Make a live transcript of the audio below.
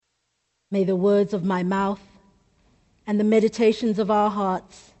May the words of my mouth and the meditations of our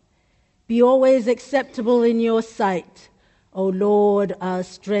hearts be always acceptable in your sight, O Lord, our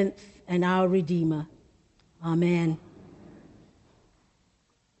strength and our Redeemer. Amen.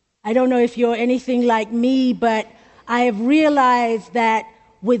 I don't know if you're anything like me, but I have realized that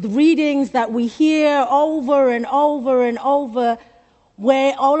with readings that we hear over and over and over,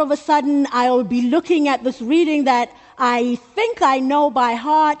 where all of a sudden I'll be looking at this reading that I think I know by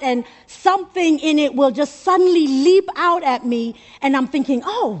heart, and something in it will just suddenly leap out at me, and I'm thinking,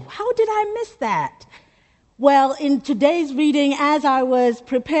 oh, how did I miss that? Well, in today's reading, as I was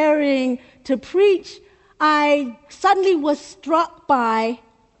preparing to preach, I suddenly was struck by,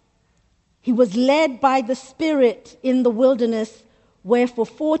 he was led by the Spirit in the wilderness, where for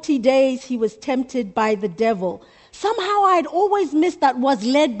 40 days he was tempted by the devil. Somehow I'd always missed that was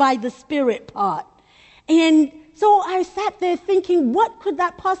led by the Spirit part. And so I sat there thinking, what could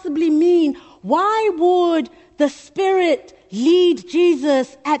that possibly mean? Why would the Spirit lead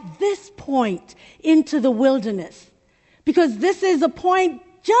Jesus at this point into the wilderness? Because this is a point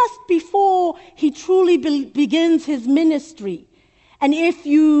just before he truly begins his ministry. And if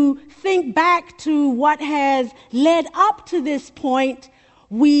you think back to what has led up to this point,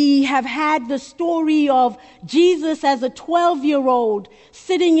 we have had the story of Jesus as a 12-year-old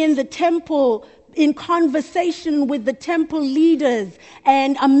sitting in the temple in conversation with the temple leaders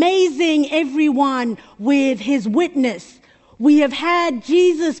and amazing everyone with his witness. We have had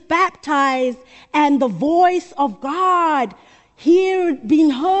Jesus baptized and the voice of God here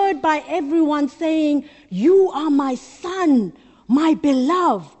being heard by everyone saying, "You are my son, my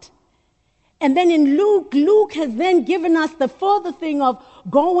beloved." And then in Luke has then given us the further thing of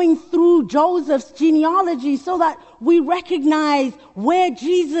going through Joseph's genealogy so that we recognize where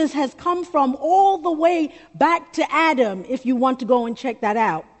Jesus has come from all the way back to Adam, if you want to go and check that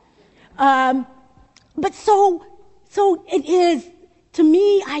out. But so it is, to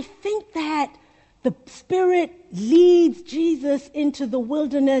me, I think that the Spirit leads Jesus into the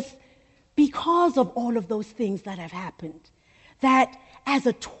wilderness because of all of those things that have happened. That as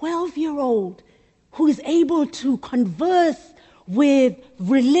a 12-year-old who is able to converse with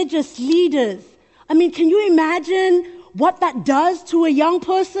religious leaders, I mean, can you imagine what that does to a young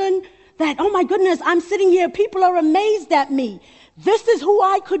person? That, oh my goodness, I'm sitting here, people are amazed at me. This is who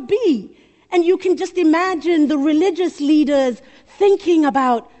I could be. And you can just imagine the religious leaders thinking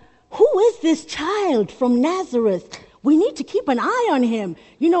about, who is this child from Nazareth? We need to keep an eye on him.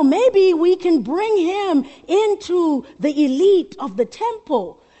 You know, maybe we can bring him into the elite of the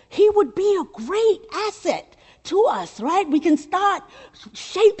temple. He would be a great asset to us, right? We can start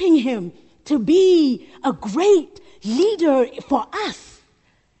shaping him to be a great leader for us.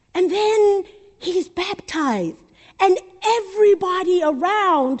 And then he's baptized, and everybody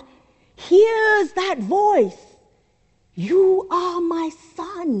around hears that voice. "You are my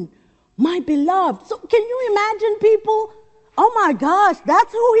son, my beloved." So can you imagine people? Oh my gosh,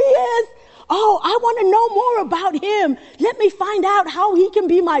 that's who he is? Oh, I want to know more about him. Let me find out how he can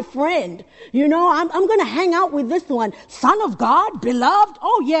be my friend. You know, I'm going to hang out with this one. Son of God, beloved.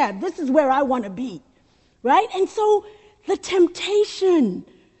 Oh yeah, this is where I want to be. Right? And so the temptation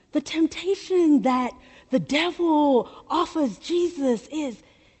that the devil offers Jesus is,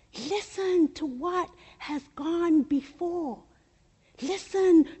 listen to what has gone before.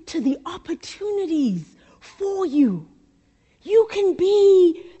 Listen to the opportunities for you. You can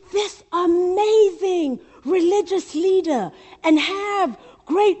be this amazing religious leader and have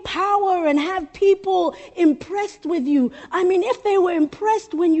great power and have people impressed with you. I mean, if they were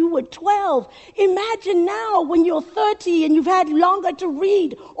impressed when you were 12, imagine now when you're 30 and you've had longer to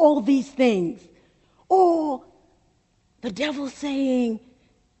read all these things. Or the devil saying,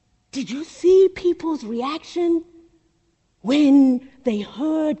 did you see people's reaction when they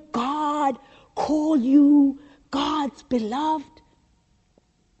heard God call you God's beloved?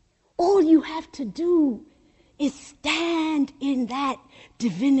 All you have to do is stand in that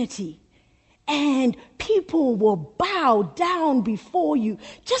divinity, and people will bow down before you.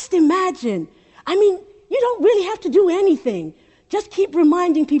 Just imagine. I mean, you don't really have to do anything. Just keep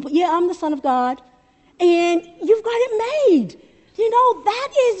reminding people, yeah, I'm the Son of God, and you've got it made. You know, that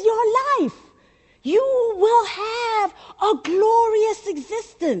is your life. You will have a glorious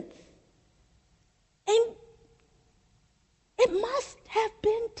existence. And it must have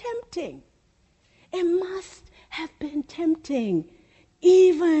been tempting. It must have been tempting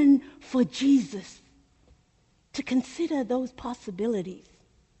even for Jesus to consider those possibilities.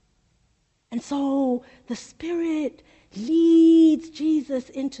 And so the Spirit leads Jesus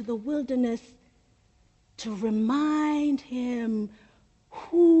into the wilderness to remind him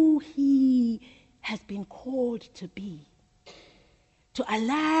who he has been called to be. To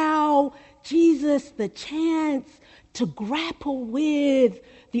allow Jesus the chance to grapple with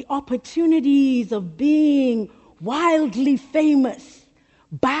the opportunities of being wildly famous,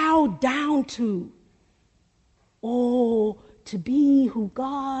 bowed down to, or to be who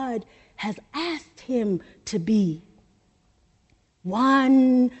God has asked him to be.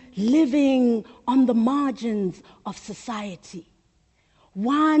 One living on the margins of society.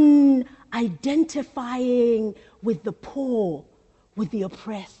 One identifying with the poor, with the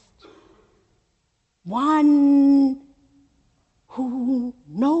oppressed. One who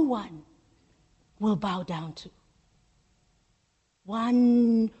no one will bow down to.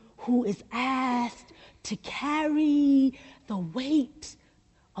 One who is asked to carry the weight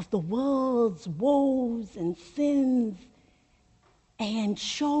of the world's woes and sins and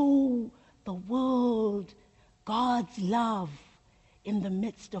show the world God's love in the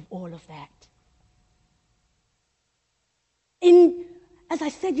midst of all of that. As I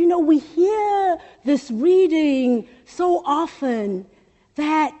said, we hear this reading so often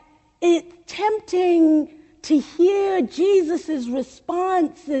that it's tempting to hear Jesus'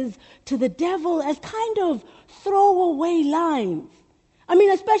 responses to the devil as kind of throwaway lines. I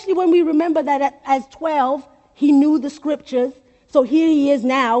mean, especially when we remember that as 12, he knew the scriptures. So here he is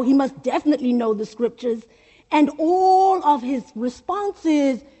now. He must definitely know the scriptures. And all of his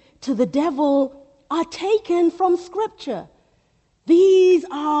responses to the devil are taken from scripture. These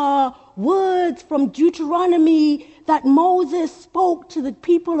are words from Deuteronomy that Moses spoke to the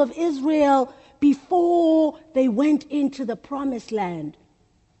people of Israel before they went into the promised land.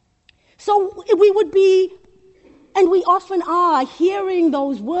 So we would be, and we often are, hearing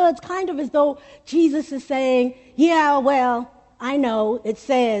those words kind of as though Jesus is saying, yeah, well, I know it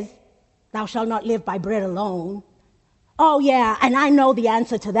says, thou shalt not live by bread alone. Oh yeah, and I know the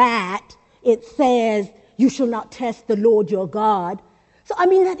answer to that. It says, you shall not test the Lord your God. So I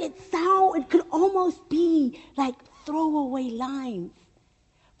mean, it could almost be like throwaway lines.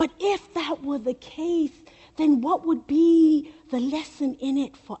 But if that were the case, then what would be the lesson in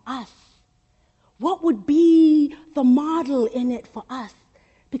it for us? What would be the model in it for us?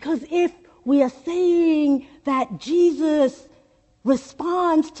 Because if we are saying that Jesus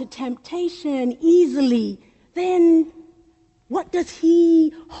responds to temptation easily, then what does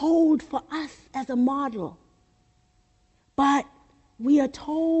he hold for us as a model? But we are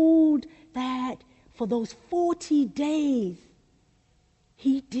told that for those 40 days,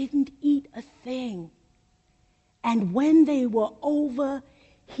 he didn't eat a thing. And when they were over,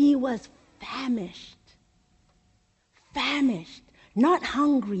 he was famished. Famished. Not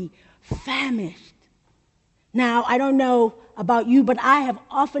hungry, famished. Now, I don't know about you, but I have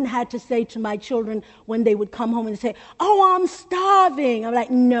often had to say to my children when they would come home and say, oh, I'm starving. I'm like,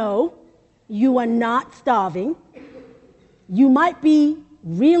 no, you are not starving. You might be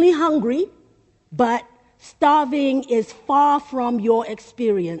really hungry, but starving is far from your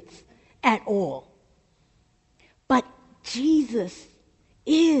experience at all. But Jesus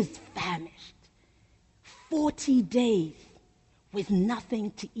is famished. 40 days with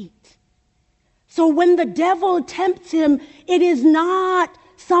nothing to eat. So when the devil tempts him, it is not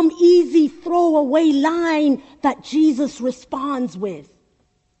some easy throwaway line that Jesus responds with.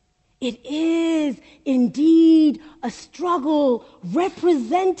 It is indeed a struggle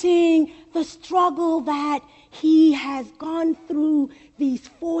representing the struggle that he has gone through these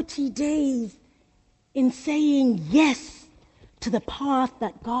 40 days in saying yes to the path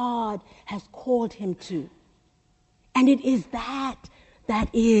that God has called him to. And it is that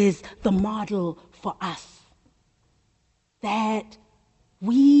is the model for us. That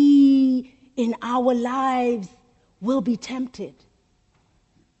we in our lives will be tempted.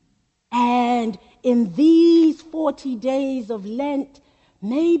 And in these 40 days of Lent,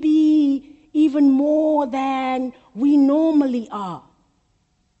 maybe even more than we normally are.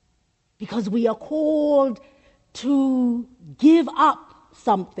 Because we are called to give up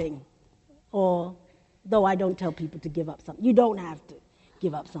something. Or, though I don't tell people to give up something. You don't have to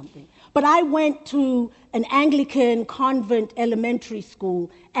give up something. But I went to an Anglican convent elementary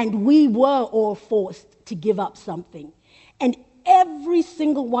school, and we were all forced to give up something. And every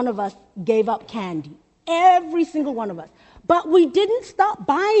single one of us gave up candy. Every single one of us. But we didn't stop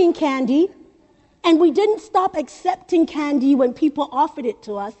buying candy, and we didn't stop accepting candy when people offered it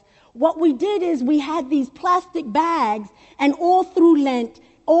to us. What we did is we had these plastic bags, and all through Lent,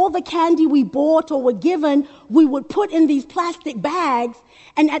 all the candy we bought or were given, we would put in these plastic bags,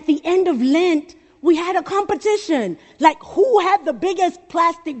 and at the end of Lent, we had a competition. Like, who had the biggest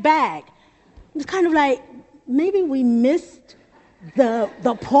plastic bag? It was kind of like, maybe we missed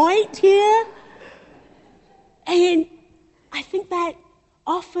the point here. And I think that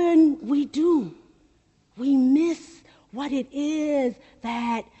often we do. We miss what it is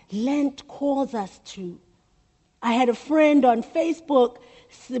that Lent calls us to. I had a friend on Facebook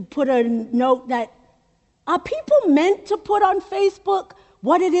put a note that, are people meant to put on Facebook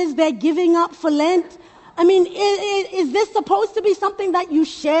what it is they're giving up for Lent? I mean, is this supposed to be something that you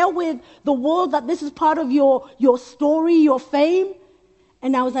share with the world, that this is part of your story, your fame?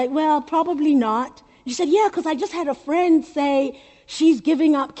 And I was like, well, probably not. She said, yeah, because I just had a friend say she's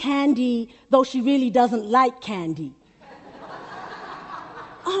giving up candy, though she really doesn't like candy.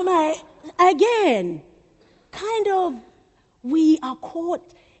 I'm like, again, kind of, we are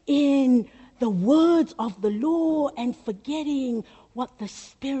caught in the words of the law and forgetting what the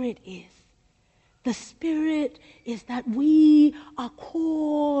Spirit is. The Spirit is that we are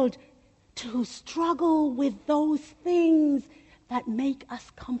called to struggle with those things that make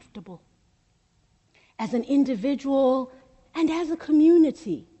us comfortable as an individual and as a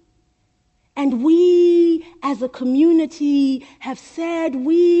community. And we as a community have said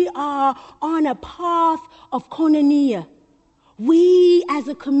we are on a path of koinonia. We as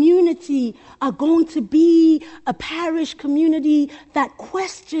a community are going to be a parish community that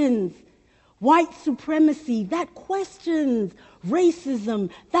questions white supremacy, that questions racism,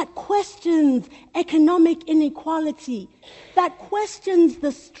 that questions economic inequality, that questions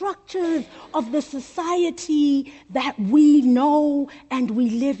the structures of the society that we know and we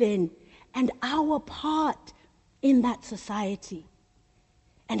live in, and our part in that society.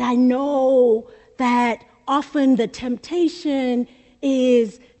 And I know that often the temptation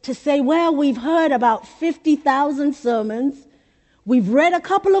is to say, well, we've heard about 50,000 sermons, we've read a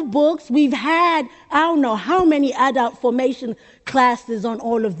couple of books, we've had, I don't know how many adult formation classes on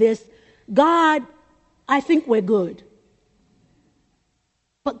all of this. God, I think we're good.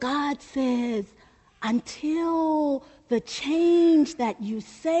 But God says, until the change that you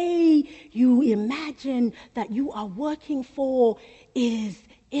say, you imagine that you are working for is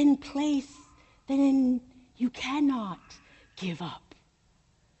in place, then you cannot give up.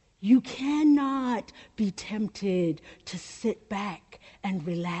 You cannot be tempted to sit back and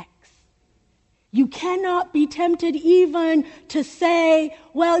relax. You cannot be tempted even to say,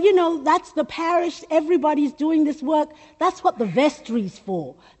 well, you know, that's the parish, everybody's doing this work. That's what the vestry's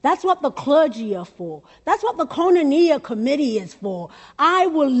for. That's what the clergy are for. That's what the koinonia committee is for. I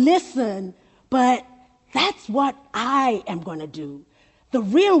will listen, but that's what I am going to do. The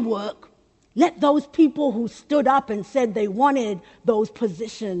real work, let those people who stood up and said they wanted those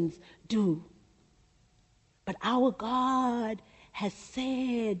positions do. But our God has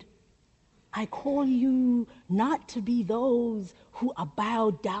said, I call you not to be those who are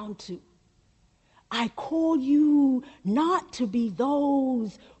bowed down to. I call you not to be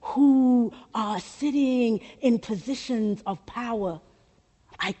those who are sitting in positions of power.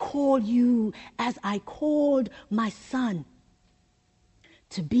 I call you, as I called my son,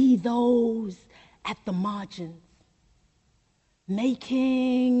 to be those at the margins,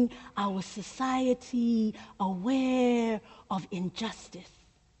 making our society aware of injustice.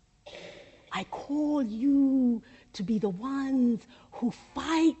 I call you to be the ones who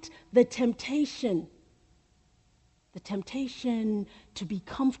fight the temptation to be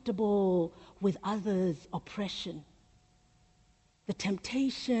comfortable with others' oppression, the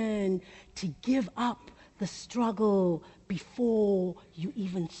temptation to give up the struggle before you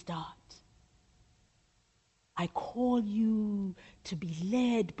even start. I call you to be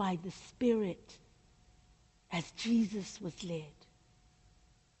led by the Spirit as Jesus was led.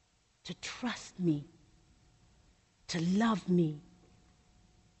 To trust me, to love me,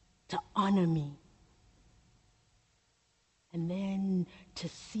 to honor me, and then to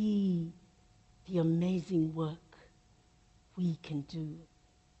see the amazing work we can do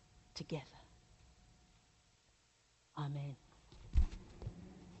together. Amen.